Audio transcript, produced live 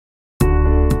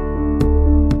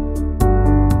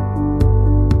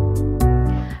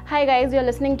Hi guys, you're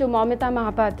listening to Moumita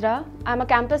Mahapatra. I'm a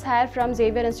campus hire from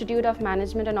Xavier Institute of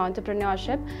Management and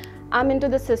Entrepreneurship. I'm into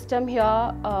the system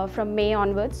here from May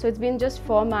onwards. So it's been just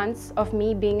 4 months of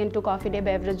me being into Coffee Day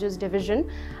Beverages division.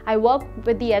 I work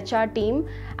with the HR team,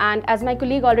 and as my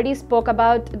colleague already spoke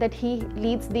about that he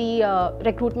leads the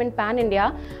recruitment Pan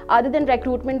India. Other than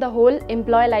recruitment, the whole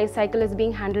employee life cycle is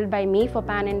being handled by me for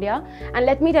Pan India. And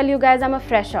let me tell you guys, I'm a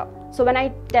fresher. So when I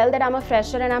tell that I'm a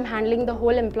fresher and I'm handling the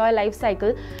whole employee life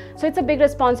cycle, so it's a big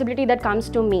responsibility that comes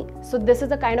to me. So this is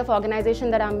the kind of organization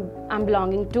that I'm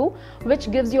belonging to, which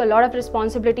gives you a lot of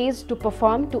responsibilities to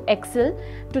perform, to excel,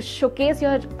 to showcase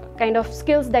your kind of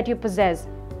skills that you possess.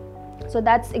 So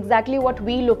that's exactly what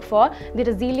we look for, the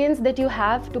resilience that you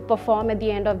have to perform at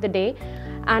the end of the day,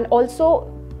 and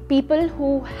also people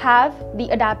who have the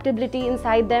adaptability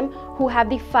inside them, who have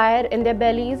the fire in their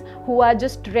bellies, who are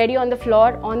just ready on the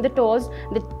floor, on the toes,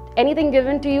 anything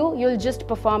given to you, you'll just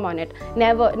perform on it.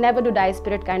 Never do die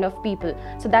spirit kind of people.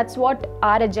 So that's what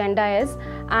our agenda is.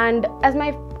 And as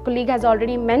my colleague has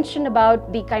already mentioned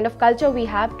about the kind of culture we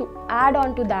have, to add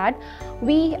on to that,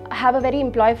 we have a very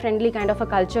employee friendly kind of a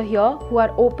culture here, who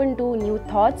are open to new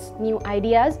thoughts, new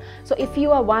ideas. So if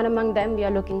you are one among them, we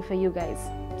are looking for you guys.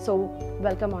 So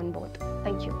welcome on board.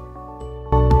 Thank you.